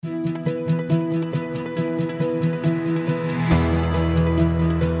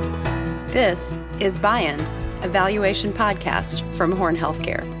This is Buy-In, a valuation podcast from Horn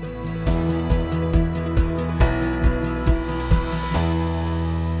Healthcare.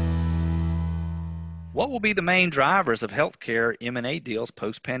 What will be the main drivers of healthcare M&A deals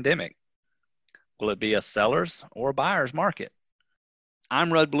post-pandemic? Will it be a seller's or a buyer's market?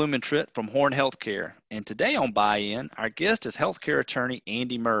 I'm Rudd Blumentritt from Horn Healthcare, and today on Buy-In, our guest is healthcare attorney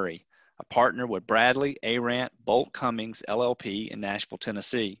Andy Murray, a partner with Bradley, Arant, Bolt Cummings, LLP in Nashville,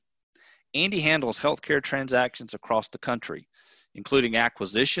 Tennessee. Andy handles healthcare transactions across the country, including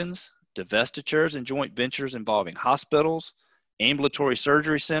acquisitions, divestitures, and joint ventures involving hospitals, ambulatory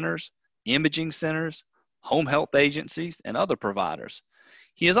surgery centers, imaging centers, home health agencies, and other providers.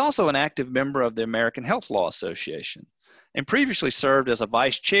 He is also an active member of the American Health Law Association and previously served as a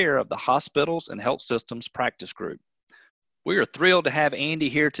vice chair of the Hospitals and Health Systems Practice Group. We are thrilled to have Andy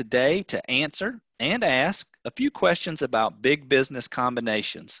here today to answer and ask a few questions about big business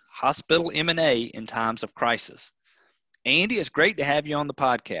combinations, hospital M&A in times of crisis. Andy, it's great to have you on the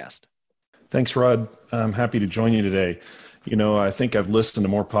podcast. Thanks, Rod. I'm happy to join you today. You know, I think I've listened to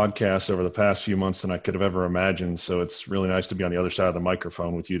more podcasts over the past few months than I could have ever imagined, so it's really nice to be on the other side of the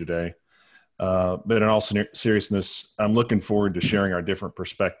microphone with you today. But in all seriousness, I'm looking forward to sharing our different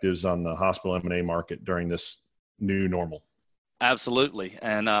perspectives on the hospital M&A market during this new normal. Absolutely.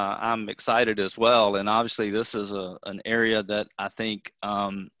 And I'm excited as well. And obviously, this is an area that I think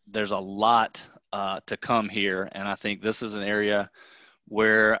there's a lot to come here. And I think this is an area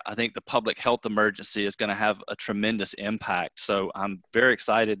where I think the public health emergency is going to have a tremendous impact. So I'm very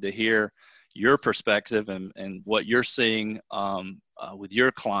excited to hear your perspective and what you're seeing with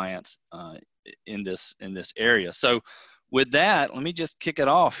your clients in this area. So with that, let me just kick it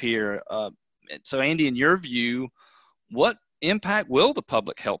off here. So Andy, in your view, what impact will the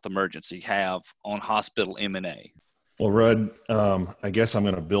public health emergency have on hospital M&A? Well, Rudd, I guess I'm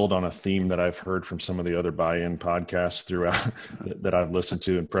going to build on a theme that I've heard from some of the other Buy-In podcasts throughout that I've listened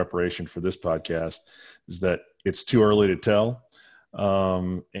to in preparation for this podcast, is that it's too early to tell.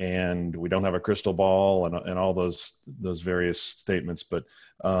 And we don't have a crystal ball and all those various statements. But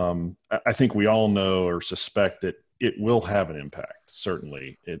I think we all know or suspect that it will have an impact,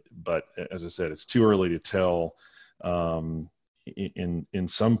 certainly. But as I said, it's too early to tell in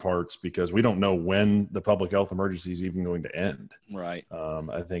some parts, because we don't know when the public health emergency is even going to end. Right.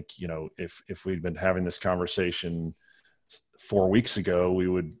 I think, you know, if we'd been having this conversation 4 weeks ago, we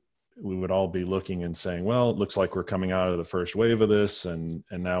would all be looking and saying, well, it looks like we're coming out of the first wave of this. And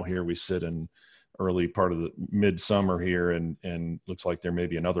now here we sit in early part of the midsummer here and looks like there may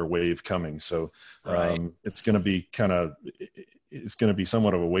be another wave coming. So it's going to be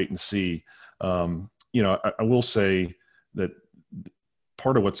somewhat of a wait and see. You know, I will say that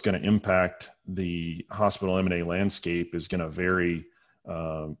part of what's going to impact the hospital M&A landscape is going to vary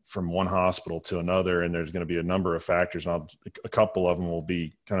from one hospital to another, and there's going to be a number of factors. And a couple of them will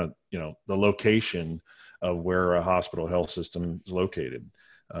be kind of, you know, the location of where a hospital health system is located.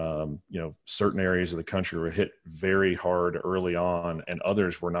 You know, certain areas of the country were hit very hard early on, and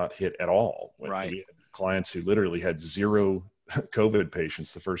others were not hit at all. Right. We had clients who literally had zero COVID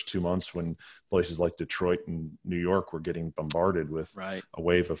patients the first 2 months, when places like Detroit and New York were getting bombarded with a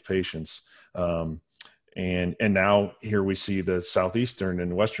wave of patients. And now here we see the southeastern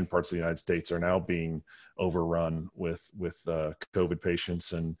and western parts of the United States are now being overrun with COVID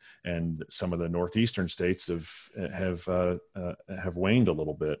patients, and some of the northeastern states have waned a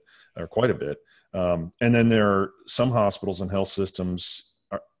little bit, or quite a bit. And then there are some hospitals and health systems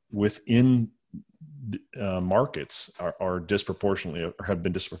within markets are disproportionately, or have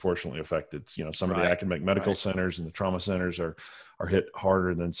been disproportionately affected. You know, some of the academic medical centers and the trauma centers are hit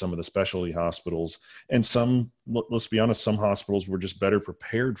harder than some of the specialty hospitals. And some, let's be honest, some hospitals were just better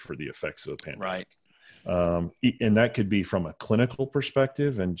prepared for the effects of the pandemic. And that could be from a clinical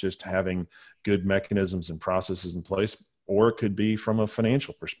perspective and just having good mechanisms and processes in place, or it could be from a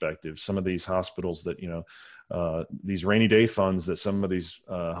financial perspective. Some of these hospitals that, you know, these rainy day funds that some of these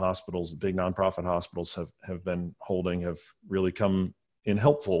hospitals, big nonprofit hospitals have been holding, have really come in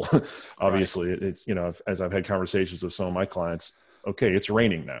helpful. Obviously, it's, you know, as I've had conversations with some of my clients, okay, it's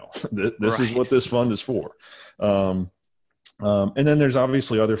raining now. This is what this fund is for. And then there's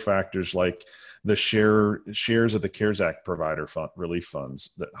obviously other factors like the shares of the CARES Act provider relief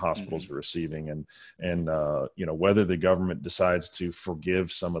funds that hospitals are receiving, and you know, whether the government decides to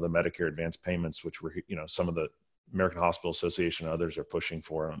forgive some of the Medicare advance payments, which were, you know, some of the American Hospital Association and others are pushing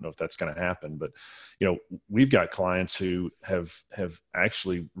for. I don't know if that's going to happen, but, you know, we've got clients who have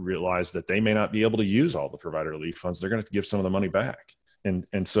actually realized that they may not be able to use all the provider relief funds. They're going to have to give some of the money back. And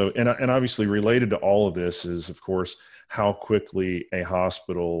obviously related to all of this is, of course, how quickly a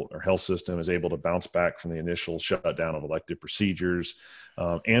hospital or health system is able to bounce back from the initial shutdown of elective procedures,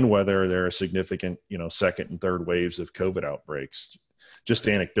 and whether there are significant, second and third waves of COVID outbreaks. Just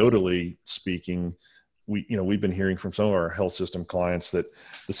anecdotally speaking, we've been hearing from some of our health system clients that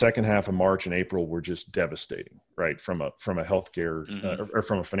the second half of March and April were just devastating, right? From a healthcare or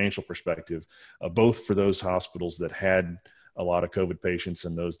from a financial perspective, both for those hospitals that had a lot of COVID patients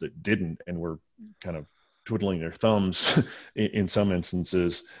and those that didn't, and were kind of twiddling their thumbs in some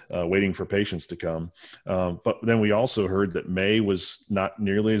instances, waiting for patients to come. But then we also heard that May was not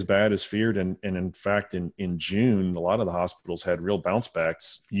nearly as bad as feared. And in fact, in June, a lot of the hospitals had real bounce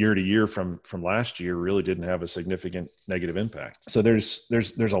backs year to year from last year, really didn't have a significant negative impact. So there's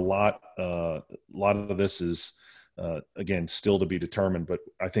a lot of this is, again, still to be determined, but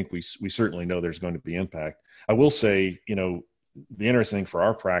I think we certainly know there's going to be impact. I will say, the interesting thing for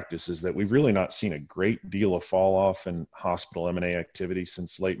our practice is that we've really not seen a great deal of fall off in hospital M&A activity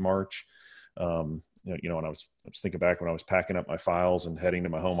since late March. When I was thinking back when I was packing up my files and heading to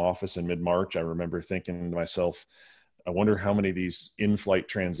my home office in mid-March, I remember thinking to myself, I wonder how many of these in-flight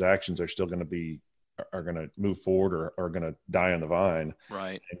transactions are still going to move forward or are going to die on the vine.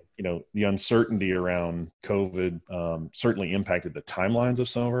 Right. And, the uncertainty around COVID certainly impacted the timelines of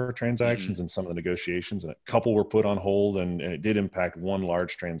some of our transactions and some of the negotiations, and a couple were put on hold, and it did impact one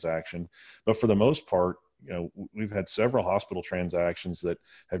large transaction. But for the most part, we've had several hospital transactions that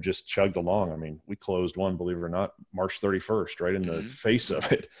have just chugged along. I mean, we closed one, believe it or not, March 31st, right in the face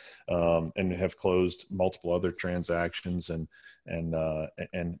of it, and have closed multiple other transactions and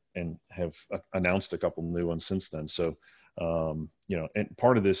have announced a couple new ones since then. So, and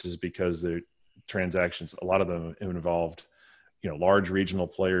part of this is because the transactions, a lot of them have involved, large regional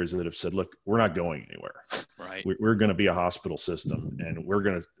players that have said, look, we're not going anywhere. Right. We're going to be a hospital system, and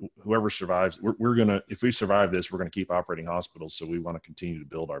whoever survives, if we survive this, we're going to keep operating hospitals. So we want to continue to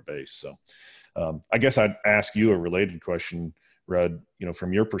build our base. So I guess I'd ask you a related question, Rudd,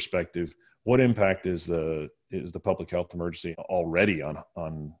 from your perspective, what impact is the public health emergency already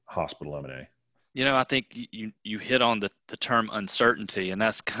on hospital M&A? I think you hit on the term uncertainty, and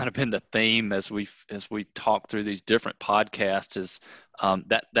that's kind of been the theme as we talk through these different podcasts. Is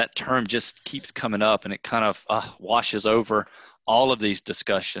that term just keeps coming up, and it kind of washes over all of these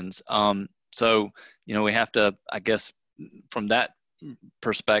discussions. So we have to, I guess, from that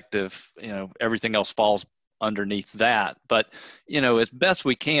perspective, everything else falls underneath that. But as best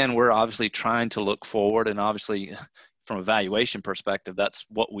we can, we're obviously trying to look forward, and obviously, from a valuation perspective, that's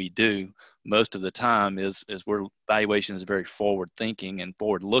what we do most of the time. Is valuation is very forward thinking and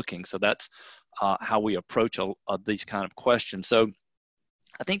forward looking. So that's how we approach these kind of questions. So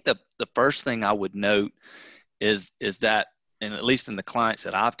I think the first thing I would note is that, and at least in the clients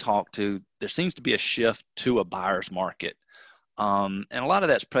that I've talked to, there seems to be a shift to a buyer's market, and a lot of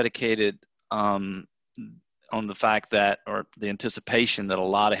that's predicated on the fact that, or the anticipation that a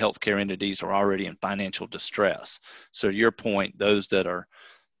lot of healthcare entities are already in financial distress. So to your point, those that are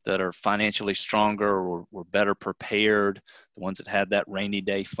financially stronger or were better prepared, the ones that had that rainy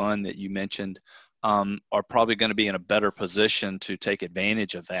day fund that you mentioned, are probably going to be in a better position to take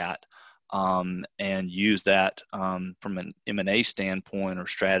advantage of that, and use that from an M&A standpoint or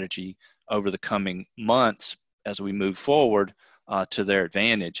strategy over the coming months as we move forward to their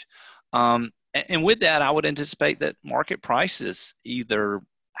advantage. And with that, I would anticipate that market prices either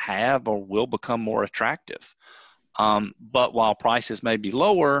have or will become more attractive. But while prices may be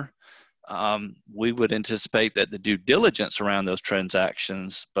lower, we would anticipate that the due diligence around those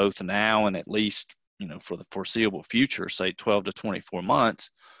transactions, both now and at least for the foreseeable future, say 12 to 24 months,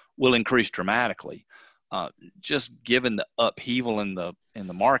 will increase dramatically. Just given the upheaval in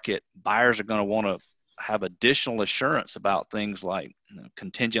the market, buyers are going to want to have additional assurance about things like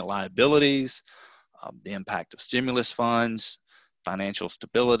contingent liabilities, the impact of stimulus funds, financial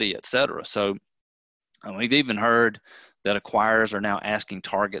stability, et cetera. So we've even heard that acquirers are now asking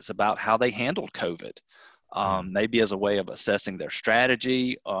targets about how they handled COVID, maybe as a way of assessing their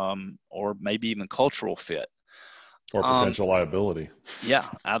strategy, or maybe even cultural fit. Or potential liability. Yeah,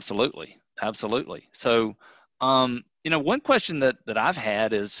 absolutely. Absolutely. So, one question that I've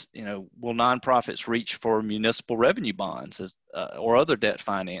had is, will nonprofits reach for municipal revenue bonds or other debt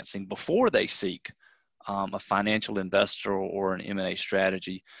financing before they seek a financial investor or an M&A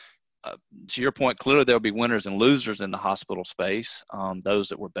strategy? To your point, clearly there'll be winners and losers in the hospital space. Those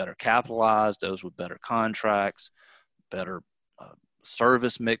that were better capitalized, those with better contracts, better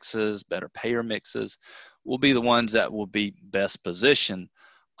service mixes, better payer mixes, will be the ones that will be best positioned.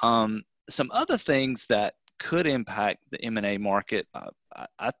 Some other things that could impact the M&A market,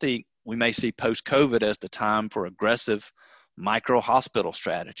 I think we may see post-COVID as the time for aggressive micro-hospital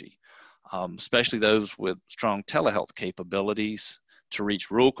strategy, especially those with strong telehealth capabilities to reach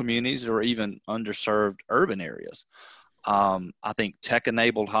rural communities or even underserved urban areas. I think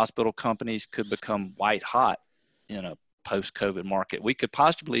tech-enabled hospital companies could become white hot in a post-COVID market. We could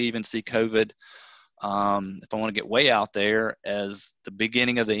possibly even see COVID, if I want to get way out there, as the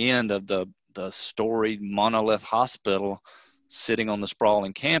beginning of the end of the storied monolith hospital sitting on the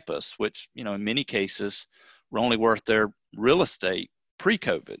sprawling campus, which, in many cases were only worth their real estate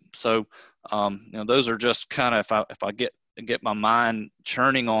pre-COVID. So, those are just kind of, if I get my mind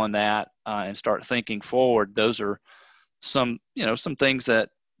churning on that and start thinking forward, those are some things that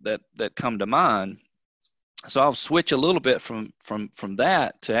come to mind. So I'll switch a little bit from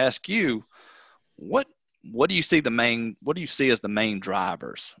that to ask you, what do you see as the main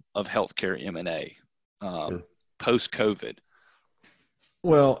drivers of healthcare M&A post-COVID?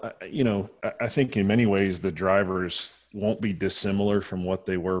 Well, I think in many ways the drivers won't be dissimilar from what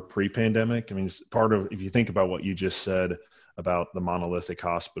they were pre-pandemic. I mean, it's part of, if you think about what you just said about the monolithic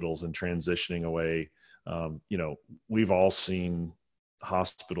hospitals and transitioning away, we've all seen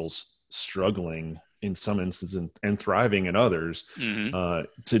hospitals struggling in some instances and thriving in others,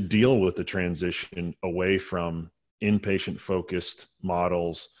 to deal with the transition away from inpatient focused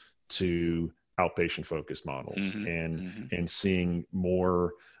models to outpatient focused models, and seeing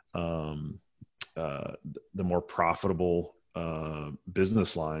more the more profitable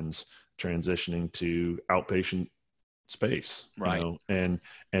business lines transitioning to outpatient space, right? And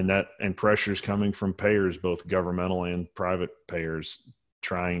pressures coming from payers, both governmental and private payers,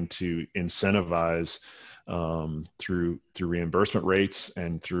 trying to incentivize through reimbursement rates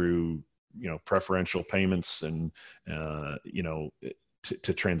and through preferential payments and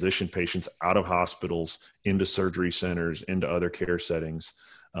to transition patients out of hospitals into surgery centers, into other care settings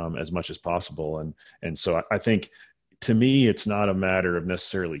as much as possible. And so I think, to me, it's not a matter of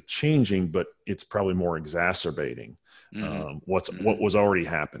necessarily changing, but it's probably more exacerbating what was already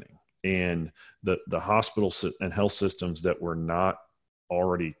happening. And the hospitals and health systems that were not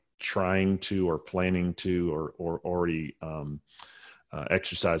already trying to or planning to or already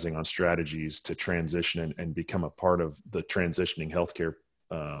exercising on strategies to transition and become a part of the transitioning healthcare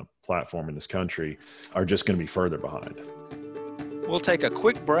platform in this country are just going to be further behind. We'll take a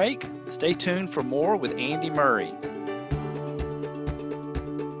quick break. Stay tuned for more with Andy Murray.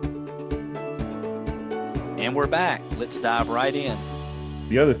 And we're back. Let's dive right in.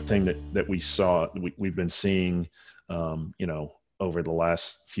 The other thing that we've been seeing, over the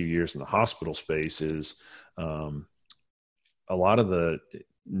last few years in the hospital space is a lot of the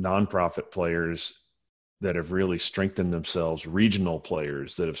nonprofit players that have really strengthened themselves, regional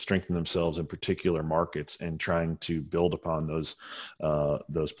players that have strengthened themselves in particular markets and trying to build upon those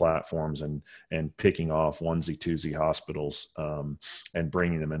platforms and picking off onesie twosie hospitals and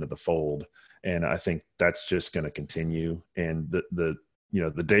bringing them into the fold. And I think that's just going to continue. And the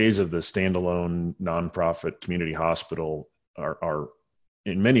days of the standalone nonprofit community hospital are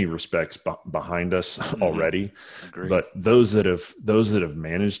in many respects behind us already. Agreed. But those that have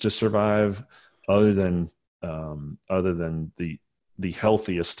managed to survive, other than the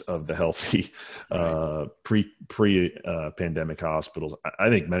healthiest of the healthy pre pandemic hospitals, I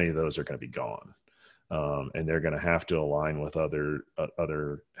think many of those are going to be gone. And they're going to have to align with other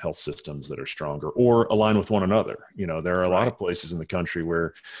health systems that are stronger, or align with one another. There are a lot of places in the country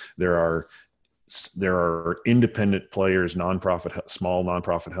where there are independent players, small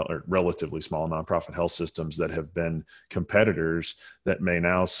nonprofit health, or relatively small nonprofit health systems that have been competitors that may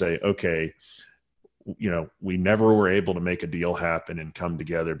now say, okay, we never were able to make a deal happen and come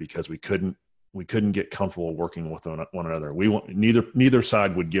together because we couldn't get comfortable working with one another. Neither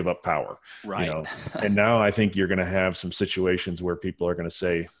side would give up power, right? And now I think you're going to have some situations where people are going to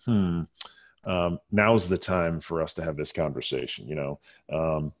say, now's the time for us to have this conversation,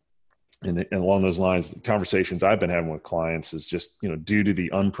 and along those lines, the conversations I've been having with clients is just, due to the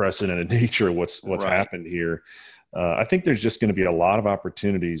unprecedented nature of what's happened here. I think there's just going to be a lot of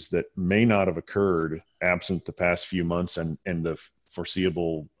opportunities that may not have occurred absent the past few months and the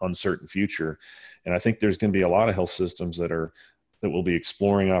foreseeable uncertain future. And I think there's going to be a lot of health systems that will be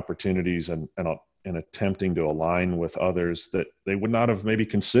exploring opportunities and attempting to align with others that they would not have maybe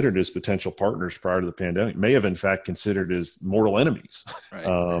considered as potential partners prior to the pandemic, may have in fact considered as mortal enemies.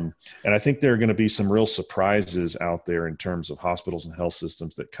 Right. And I think there are going to be some real surprises out there in terms of hospitals and health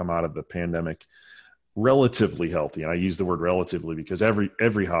systems that come out of the pandemic relatively healthy. And I use the word relatively because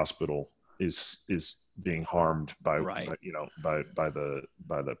every hospital is being harmed by, right. by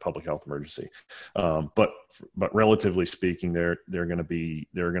the public health emergency. But relatively speaking, there are going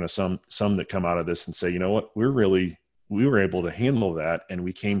to some that come out of this and say, you know what, we were able to handle that, and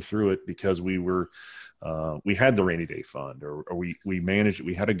we came through it because we had the rainy day fund, or we managed it.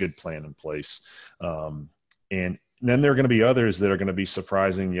 We had a good plan in place. And then there are going to be others that are going to be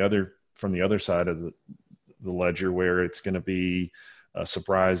surprising from the other side of the ledger, where it's going to be a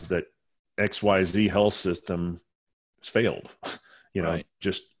surprise that XYZ health system failed, right.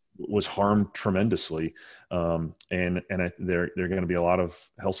 just was harmed tremendously. There are going to be a lot of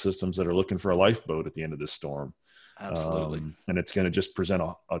health systems that are looking for a lifeboat at the end of this storm. Absolutely. And it's going to just present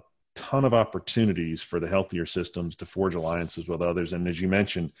a ton of opportunities for the healthier systems to forge alliances with others. And as you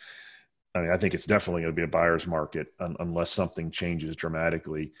mentioned, I think it's definitely going to be a buyer's market unless something changes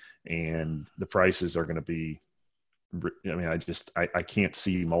dramatically, and the prices are going to be, I can't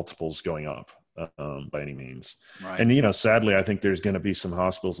see multiples going up by any means. Right. And, sadly, I think there's going to be some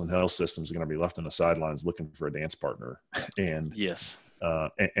hospitals and health systems are going to be left on the sidelines looking for a dance partner. And yes.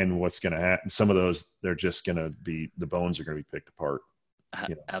 And what's going to happen, some of those, they're just going to be, the bones are going to be picked apart.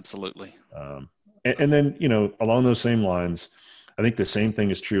 Absolutely. And then, along those same lines, I think the same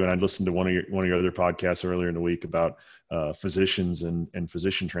thing is true. And I listened to one of your other podcasts earlier in the week about physicians and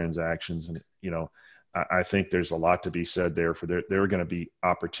physician transactions. And, I think there's a lot to be said there there are going to be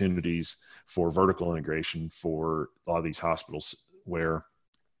opportunities for vertical integration for a lot of these hospitals where,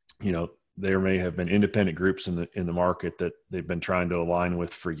 there may have been independent groups in the market that they've been trying to align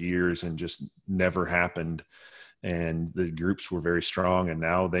with for years and just never happened. And the groups were very strong, and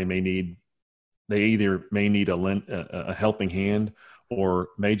now they either may need a helping hand, or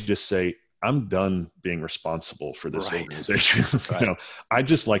may just say, I'm done being responsible for this organization. Right. I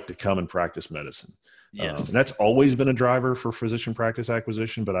just like to come and practice medicine. Yes. And that's always been a driver for physician practice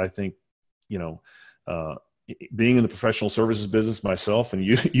acquisition. But I think, being in the professional services business myself, and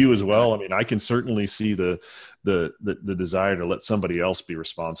you as well, I can certainly see the desire to let somebody else be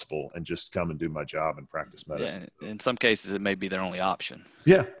responsible and just come and do my job and practice medicine. Yeah, in some cases, it may be their only option.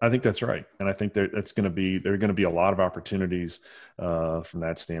 Yeah, I think that's right. And I think there are going to be a lot of opportunities from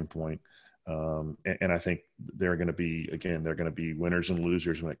that standpoint. And I think they're going to be winners and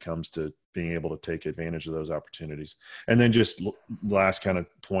losers when it comes to being able to take advantage of those opportunities. And then just last kind of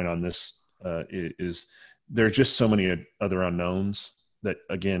point on this is there are just so many other unknowns that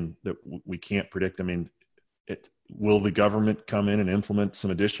we can't predict. Will the government come in and implement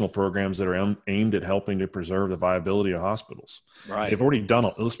some additional programs that are aimed at helping to preserve the viability of hospitals? Right. They've already done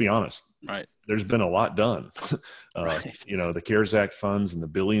it. Let's be honest. Right. There's been a lot done. Right. The CARES Act funds and the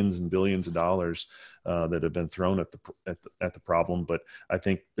billions and billions of dollars that have been thrown at the problem. But I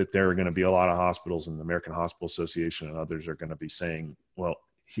think that there are going to be a lot of hospitals, and the American Hospital Association and others are going to be saying, well,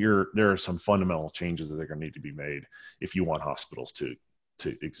 there are some fundamental changes that are going to need to be made if you want hospitals to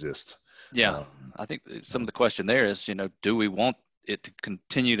exist. Yeah. I think some of the question there is, do we want it to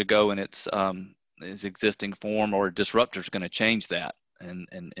continue to go in its existing form, or disruptors going to change that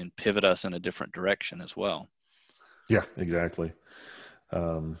and pivot us in a different direction as well? Yeah, exactly.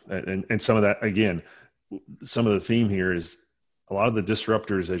 And some of that, again, some of the theme here is a lot of the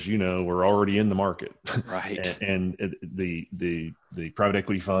disruptors, as you know, were already in the market. Right. and the private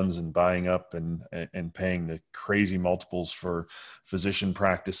equity funds and buying up and paying the crazy multiples for physician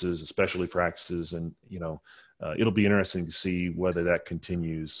practices, especially practices. And, it'll be interesting to see whether that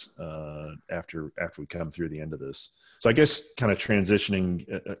continues after we come through the end of this. So I guess kind of transitioning,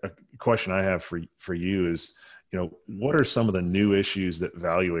 a question I have for you is, what are some of the new issues that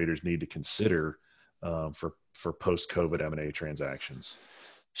evaluators need to consider for post-COVID M&A transactions?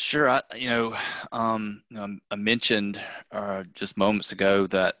 Sure. I mentioned just moments ago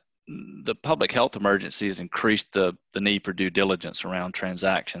that the public health emergency has increased the need for due diligence around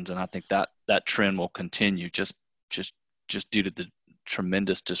transactions, and I think that trend will continue just due to the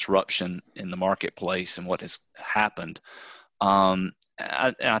tremendous disruption in the marketplace and what has happened. And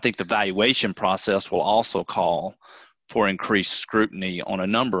I think the valuation process will also call for increased scrutiny on a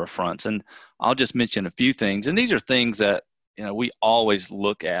number of fronts. And I'll just mention a few things. And these are things that, we always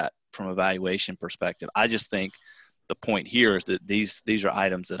look at from a valuation perspective. I just think the point here is that these are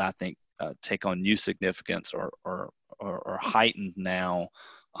items that I think take on new significance or heightened now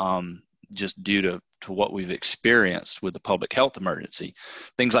just due to what we've experienced with the public health emergency.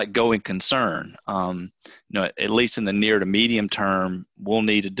 Things like going concern, at least in the near to medium term, we'll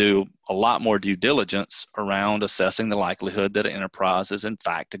need to do a lot more due diligence around assessing the likelihood that an enterprise is in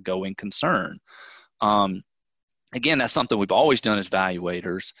fact a going concern. Again, that's something we've always done as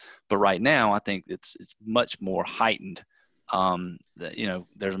valuators, but right now I think it's much more heightened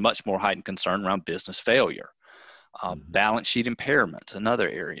there's much more heightened concern around business failure. Balance sheet impairment, another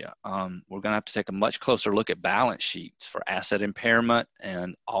area. We're going to have to take a much closer look at balance sheets for asset impairment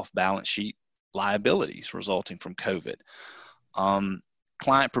and off-balance sheet liabilities resulting from COVID.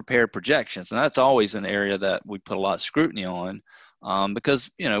 Client prepared projections, and that's always an area that we put a lot of scrutiny on because,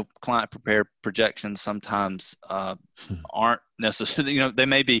 client prepared projections sometimes aren't necessarily, they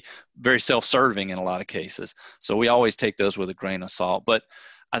may be very self-serving in a lot of cases. So we always take those with a grain of salt. But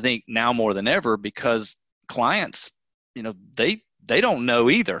I think now more than ever, because clients, they don't know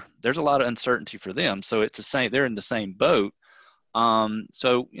either. There's a lot of uncertainty for them. So it's the same, they're in the same boat.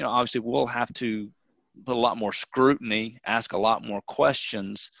 So, obviously we'll have to put a lot more scrutiny, ask a lot more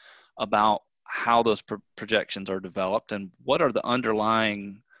questions about how those projections are developed and what are the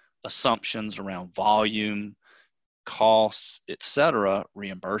underlying assumptions around volume, costs, et cetera,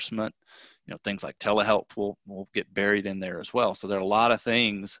 reimbursement, things like telehealth will get buried in there as well. So there are a lot of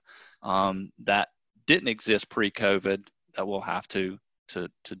things that didn't exist pre-COVID that we'll have to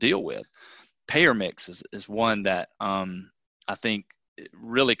deal with. Payer mix is one that I think it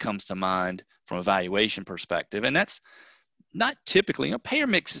really comes to mind from a valuation perspective. And that's not typically, payer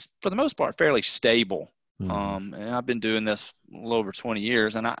mix is for the most part fairly stable. And I've been doing this a little over 20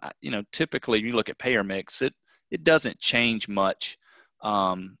 years. And typically you look at payer mix, it doesn't change much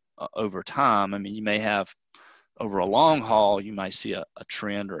over time. I mean, you may have over a long haul, you might see a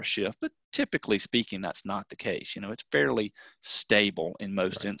trend or a shift, but typically speaking, that's not the case. It's fairly stable in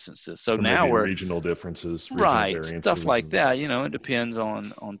most instances. So now we're regional differences, stuff like that. It depends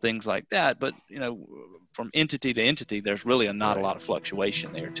on things like that. But from entity to entity, there's really not a lot of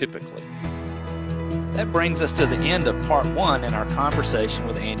fluctuation there typically. That brings us to the end of part 1 in our conversation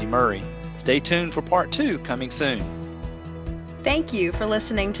with Andy Murray. Stay tuned for part 2 coming soon. Thank you for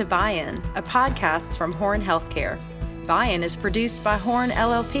listening to Buy-In, a podcast from Horn Healthcare. Buy-In is produced by Horn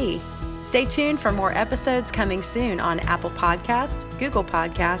LLP. Stay tuned for more episodes coming soon on Apple Podcasts, Google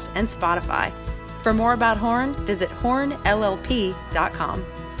Podcasts, and Spotify. For more about Horn, visit hornllp.com.